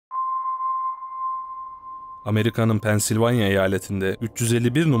Amerika'nın Pensilvanya eyaletinde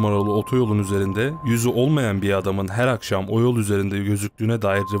 351 numaralı otoyolun üzerinde yüzü olmayan bir adamın her akşam o yol üzerinde gözüktüğüne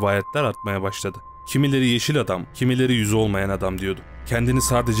dair rivayetler artmaya başladı. Kimileri yeşil adam, kimileri yüzü olmayan adam diyordu. Kendini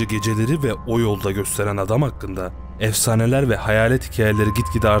sadece geceleri ve o yolda gösteren adam hakkında efsaneler ve hayalet hikayeleri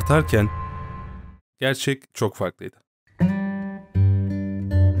gitgide artarken gerçek çok farklıydı.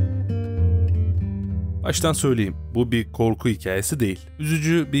 Baştan söyleyeyim, bu bir korku hikayesi değil.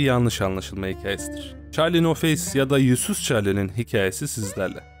 Üzücü bir yanlış anlaşılma hikayesidir. Charlie No Face ya da Yüzsüz Charlie'nin hikayesi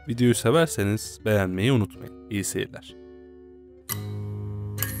sizlerle. Videoyu severseniz beğenmeyi unutmayın. İyi seyirler.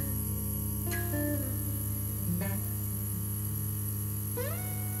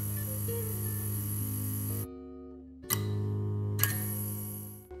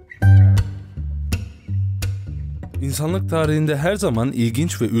 İnsanlık tarihinde her zaman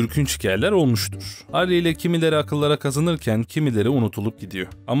ilginç ve ürkünç hikayeler olmuştur. Haliyle kimileri akıllara kazanırken kimileri unutulup gidiyor.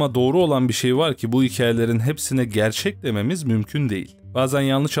 Ama doğru olan bir şey var ki bu hikayelerin hepsine gerçek dememiz mümkün değil. Bazen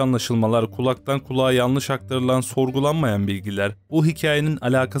yanlış anlaşılmalar, kulaktan kulağa yanlış aktarılan, sorgulanmayan bilgiler bu hikayenin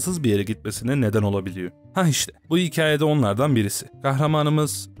alakasız bir yere gitmesine neden olabiliyor. İşte bu hikayede onlardan birisi.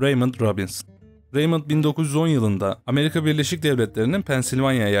 Kahramanımız Raymond Robinson. Raymond 1910 yılında Amerika Birleşik Devletleri'nin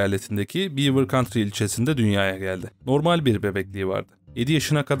Pensilvanya eyaletindeki Beaver Country ilçesinde dünyaya geldi. Normal bir bebekliği vardı. 7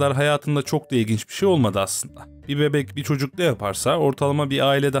 yaşına kadar hayatında çok da ilginç bir şey olmadı aslında. Bir bebek bir çocuk ne yaparsa ortalama bir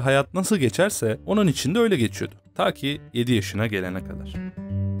ailede hayat nasıl geçerse onun için de öyle geçiyordu. Ta ki 7 yaşına gelene kadar.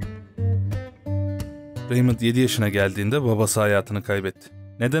 Raymond 7 yaşına geldiğinde babası hayatını kaybetti.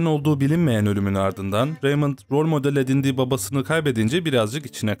 Neden olduğu bilinmeyen ölümün ardından Raymond rol model edindiği babasını kaybedince birazcık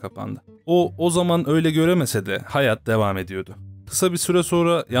içine kapandı. O zaman öyle göremese de hayat devam ediyordu. Kısa bir süre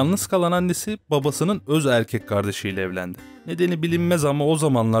sonra yalnız kalan annesi babasının öz erkek kardeşiyle evlendi. Nedeni bilinmez ama o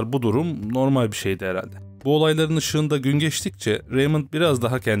zamanlar bu durum normal bir şeydi herhalde. Bu olayların ışığında gün geçtikçe Raymond biraz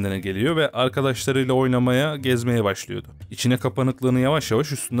daha kendine geliyor ve arkadaşlarıyla oynamaya, gezmeye başlıyordu. İçine kapanıklığını yavaş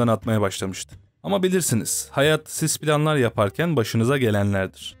yavaş üstünden atmaya başlamıştı. Ama bilirsiniz, hayat siz planlar yaparken başınıza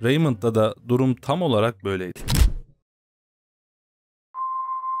gelenlerdir. Raymond'da da durum tam olarak böyleydi.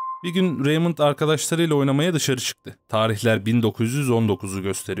 Bir gün Raymond arkadaşlarıyla oynamaya dışarı çıktı. Tarihler 1919'u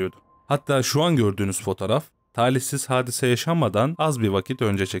gösteriyordu. Hatta şu an gördüğünüz fotoğraf, talihsiz hadise yaşanmadan az bir vakit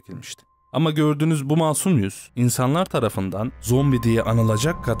önce çekilmişti. Ama gördüğünüz bu masum yüz, insanlar tarafından zombi diye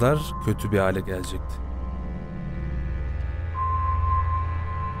anılacak kadar kötü bir hale gelecekti.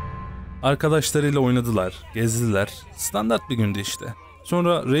 Arkadaşlarıyla oynadılar, gezdiler. Standart bir gündü işte.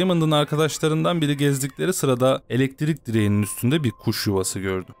 Sonra Raymond'ın arkadaşlarından biri gezdikleri sırada elektrik direğinin üstünde bir kuş yuvası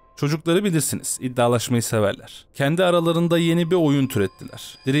gördü. Çocukları bilirsiniz, iddialaşmayı severler. Kendi aralarında yeni bir oyun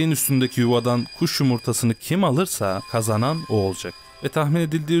türettiler. Direğin üstündeki yuvadan kuş yumurtasını kim alırsa kazanan o olacak. Ve tahmin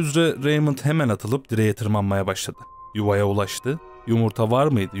edildiği üzere Raymond hemen atılıp direğe tırmanmaya başladı. Yuvaya ulaştı. Yumurta var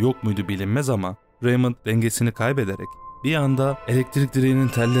mıydı yok muydu bilinmez ama Raymond dengesini kaybederek bir anda elektrik direğinin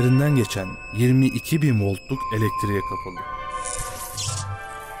tellerinden geçen 22.000 voltluk elektriğe kapıldı.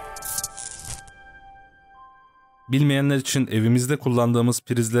 Bilmeyenler için evimizde kullandığımız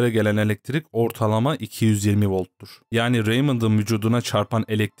prizlere gelen elektrik ortalama 220 volttur. Yani Raymond'ın vücuduna çarpan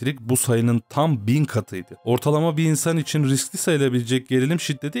elektrik bu sayının tam 1000 katıydı. Ortalama bir insan için riskli sayılabilecek gerilim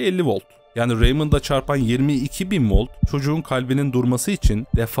şiddeti 50 volt. Yani Raymond'a çarpan 22.000 volt çocuğun kalbinin durması için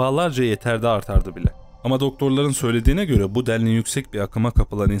defalarca yeter de artardı bile. Ama doktorların söylediğine göre bu denli yüksek bir akıma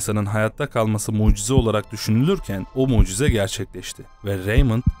kapılan insanın hayatta kalması mucize olarak düşünülürken o mucize gerçekleşti ve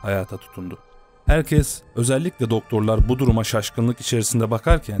Raymond hayata tutundu. Herkes, özellikle doktorlar bu duruma şaşkınlık içerisinde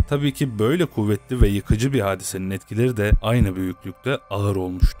bakarken tabii ki böyle kuvvetli ve yıkıcı bir hadisenin etkileri de aynı büyüklükte ağır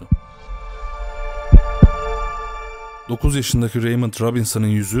olmuştu. 9 yaşındaki Raymond Robinson'ın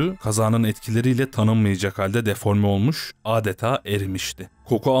yüzü kazanın etkileriyle tanınmayacak halde deforme olmuş, adeta erimişti.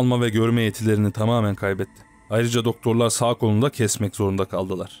 Koku alma ve görme yetilerini tamamen kaybetti. Ayrıca doktorlar sağ kolunu da kesmek zorunda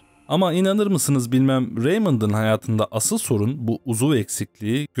kaldılar. Ama inanır mısınız bilmem Raymond'ın hayatında asıl sorun bu uzuv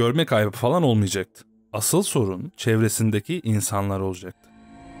eksikliği, görme kaybı falan olmayacaktı. Asıl sorun çevresindeki insanlar olacaktı.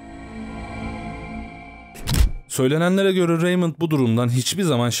 Söylenenlere göre Raymond bu durumdan hiçbir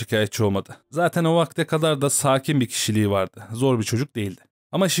zaman şikayetçi olmadı. Zaten o vakte kadar da sakin bir kişiliği vardı. Zor bir çocuk değildi.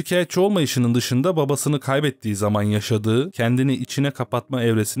 Ama şikayetçi olmayışının dışında babasını kaybettiği zaman yaşadığı kendini içine kapatma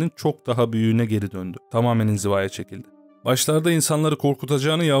evresinin çok daha büyüğüne geri döndü. Tamamen inzivaya çekildi. Başlarda insanları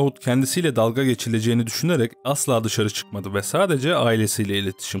korkutacağını yahut kendisiyle dalga geçileceğini düşünerek asla dışarı çıkmadı ve sadece ailesiyle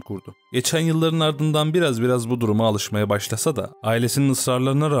iletişim kurdu. Geçen yılların ardından biraz bu duruma alışmaya başlasa da ailesinin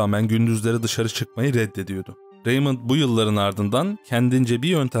ısrarlarına rağmen gündüzleri dışarı çıkmayı reddediyordu. Raymond bu yılların ardından kendince bir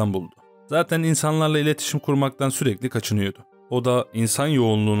yöntem buldu. Zaten insanlarla iletişim kurmaktan sürekli kaçınıyordu. O da insan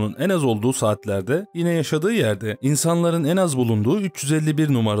yoğunluğunun en az olduğu saatlerde, yine yaşadığı yerde insanların en az bulunduğu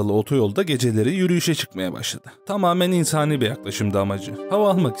 351 numaralı otoyolda geceleri yürüyüşe çıkmaya başladı. Tamamen insani bir yaklaşımdı amacı.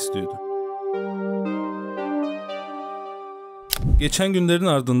 Hava almak istiyordu. Geçen günlerin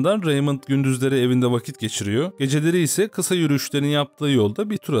ardından Raymond gündüzleri evinde vakit geçiriyor, geceleri ise kısa yürüyüşlerini yaptığı yolda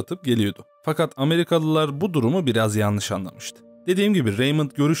bir tur atıp geliyordu. Fakat Amerikalılar bu durumu biraz yanlış anlamıştı. Dediğim gibi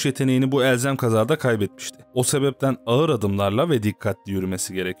Raymond görüş yeteneğini bu elzem kazada kaybetmişti. O sebepten ağır adımlarla ve dikkatli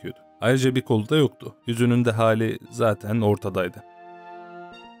yürümesi gerekiyordu. Ayrıca bir kolu da yoktu. Yüzünün de hali zaten ortadaydı.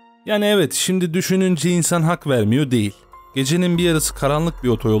 Yani evet, şimdi düşününce insan hak vermiyor değil. Gecenin bir yarısı karanlık bir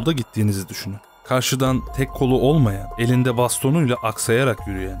otoyolda gittiğinizi düşünün. Karşıdan tek kolu olmayan, elinde bastonuyla aksayarak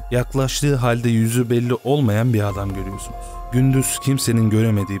yürüyen, yaklaştığı halde yüzü belli olmayan bir adam görüyorsunuz. Gündüz kimsenin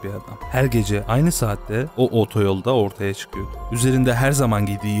göremediği bir adam. Her gece aynı saatte o otoyolda ortaya çıkıyordu. Üzerinde her zaman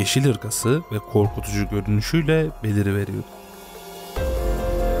giydiği yeşil ırkası ve korkutucu görünüşüyle beliriveriyordu.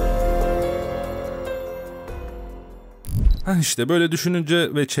 İşte böyle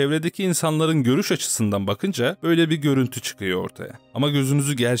düşününce ve çevredeki insanların görüş açısından bakınca böyle bir görüntü çıkıyor ortaya. Ama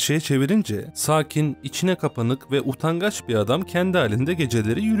gözünüzü gerçeğe çevirince sakin, içine kapanık ve utangaç bir adam kendi halinde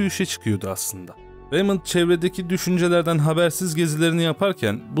geceleri yürüyüşe çıkıyordu aslında. Raymond çevredeki düşüncelerden habersiz gezilerini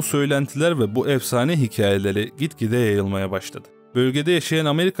yaparken bu söylentiler ve bu efsane hikayeleri gitgide yayılmaya başladı. Bölgede yaşayan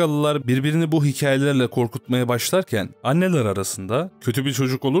Amerikalılar birbirini bu hikayelerle korkutmaya başlarken anneler arasında kötü bir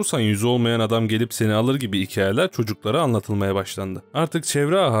çocuk olursan yüzü olmayan adam gelip seni alır gibi hikayeler çocuklara anlatılmaya başlandı. Artık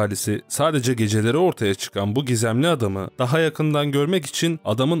çevre ahalisi sadece geceleri ortaya çıkan bu gizemli adamı daha yakından görmek için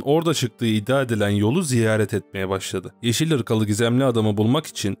adamın orada çıktığı iddia edilen yolu ziyaret etmeye başladı. Yeşil ırkalı gizemli adamı bulmak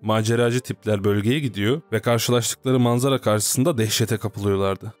için maceracı tipler bölgeye gidiyor ve karşılaştıkları manzara karşısında dehşete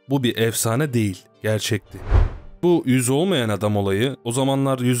kapılıyorlardı. Bu bir efsane değil, gerçekti. Bu yüzü olmayan adam olayı o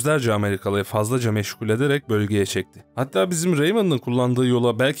zamanlar yüzlerce Amerikalıyı fazlaca meşgul ederek bölgeye çekti. Hatta bizim Raymond'ın kullandığı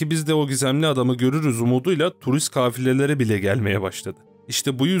yola belki biz de o gizemli adamı görürüz umuduyla turist kafileleri bile gelmeye başladı.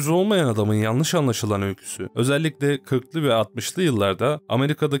 İşte bu yüzü olmayan adamın yanlış anlaşılan öyküsü özellikle 40'lı ve 60'lı yıllarda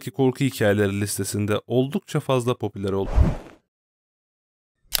Amerika'daki korku hikayeleri listesinde oldukça fazla popüler oldu.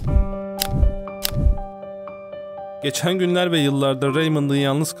 Geçen günler ve yıllarda Raymond'ın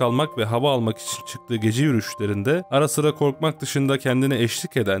yalnız kalmak ve hava almak için çıktığı gece yürüyüşlerinde ara sıra korkmak dışında kendine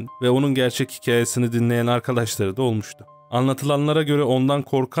eşlik eden ve onun gerçek hikayesini dinleyen arkadaşları da olmuştu. Anlatılanlara göre ondan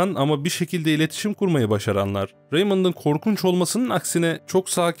korkan ama bir şekilde iletişim kurmayı başaranlar, Raymond'ın korkunç olmasının aksine çok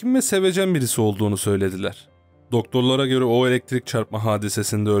sakin ve sevecen birisi olduğunu söylediler. Doktorlara göre o elektrik çarpma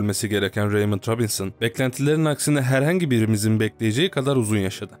hadisesinde ölmesi gereken Raymond Robinson, beklentilerin aksine herhangi birimizin bekleyeceği kadar uzun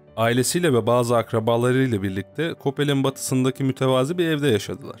yaşadı. Ailesiyle ve bazı akrabalarıyla birlikte Coppell'in batısındaki mütevazi bir evde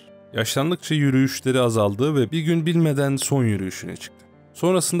yaşadılar. Yaşlandıkça yürüyüşleri azaldı ve bir gün bilmeden son yürüyüşüne çıktı.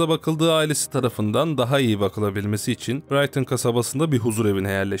 Sonrasında bakıldığı ailesi tarafından daha iyi bakılabilmesi için Brighton kasabasında bir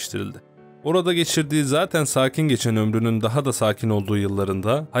huzurevine yerleştirildi. Orada geçirdiği zaten sakin geçen ömrünün daha da sakin olduğu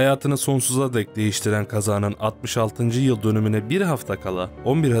yıllarında hayatını sonsuza dek değiştiren kazanın 66. yıl dönümüne bir hafta kala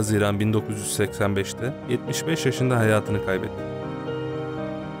 11 Haziran 1985'te 75 yaşında hayatını kaybetti.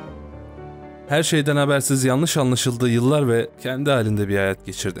 Her şeyden habersiz yanlış anlaşıldığı yıllar ve kendi halinde bir hayat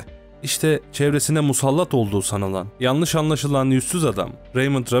geçirdi. İşte çevresine musallat olduğu sanılan, yanlış anlaşılan yüzsüz adam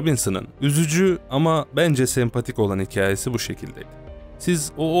Raymond Robinson'ın üzücü ama bence sempatik olan hikayesi bu şekildeydi.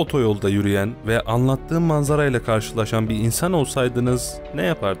 Siz o otoyolda yürüyen ve anlattığım manzarayla karşılaşan bir insan olsaydınız ne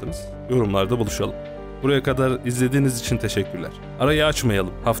yapardınız? Yorumlarda buluşalım. Buraya kadar izlediğiniz için teşekkürler. Arayı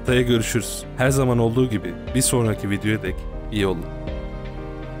açmayalım. Haftaya görüşürüz. Her zaman olduğu gibi bir sonraki videoya dek iyi olun.